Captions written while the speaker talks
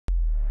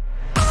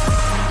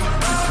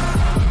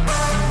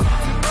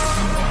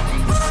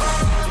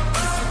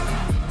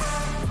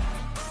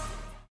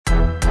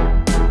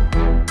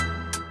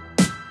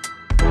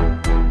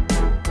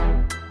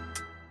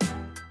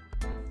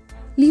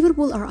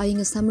Liverpool are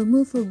eyeing a summer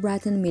move for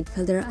Brighton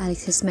midfielder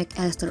Alexis Mac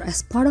Allister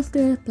as part of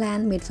their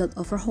planned midfield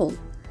overhaul.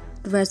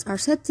 The Reds are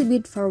set to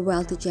bid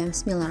farewell to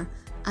James Milner,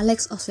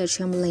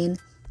 Oxlade-Chamberlain,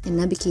 and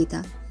Naby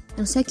Keita,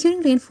 and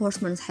securing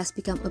reinforcements has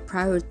become a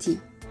priority.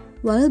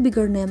 While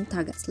bigger name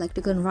targets like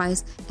Declan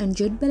Rice and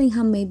Jude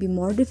Bellingham may be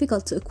more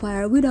difficult to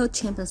acquire without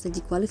Champions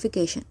League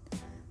qualification,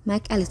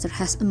 Mac Allister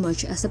has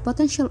emerged as a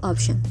potential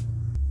option.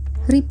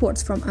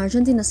 Reports from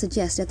Argentina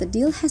suggest that the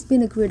deal has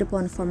been agreed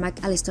upon for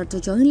Mac Allister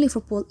to join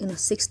Liverpool in a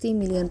 £60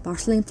 million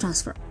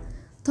transfer.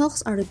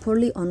 Talks are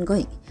reportedly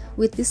ongoing,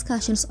 with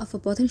discussions of a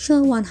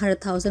potential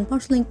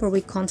 £100,000 per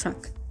week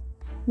contract.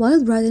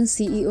 While Brighton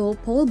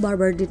CEO Paul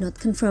Barber did not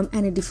confirm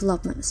any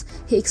developments,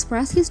 he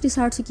expressed his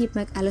desire to keep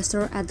Mac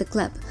Allister at the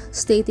club,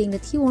 stating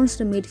that he wants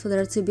the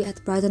midfielder to be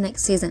at Brighton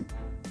next season.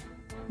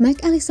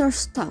 Mac Allister's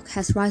stock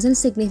has risen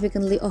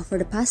significantly over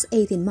the past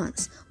 18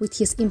 months, with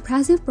his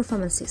impressive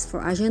performances for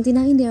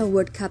Argentina in their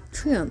World Cup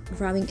triumph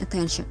drawing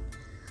attention.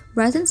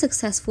 Brighton's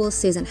successful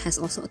season has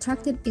also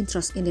attracted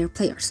interest in their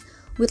players,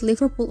 with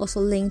Liverpool also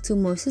linked to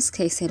Moises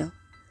Caicedo.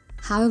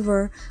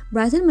 However,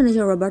 Brighton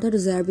manager Roberto De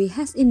Zerbi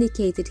has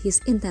indicated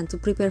his intent to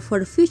prepare for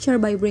the future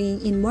by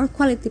bringing in more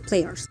quality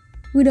players,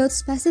 without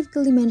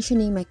specifically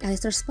mentioning Mac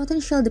Allister's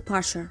potential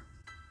departure.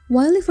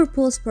 While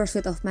Liverpool's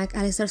pursuit of Mac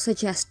Allister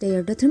suggests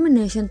their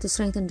determination to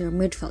strengthen their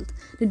midfield,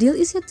 the deal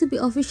is yet to be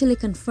officially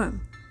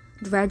confirmed.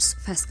 The Reds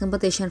face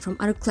competition from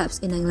other clubs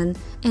in England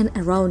and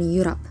around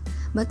Europe,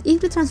 but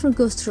if the transfer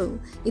goes through,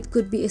 it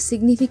could be a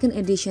significant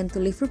addition to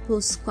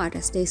Liverpool's squad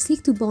as they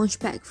seek to bounce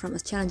back from a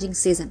challenging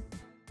season.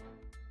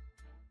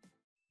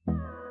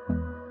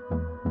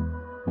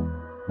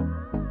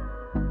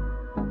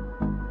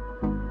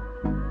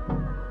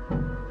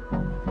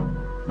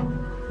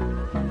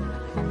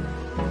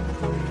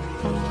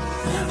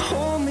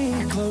 Hold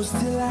me close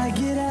till I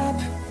get up.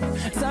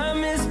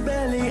 Time is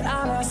barely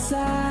on our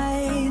side.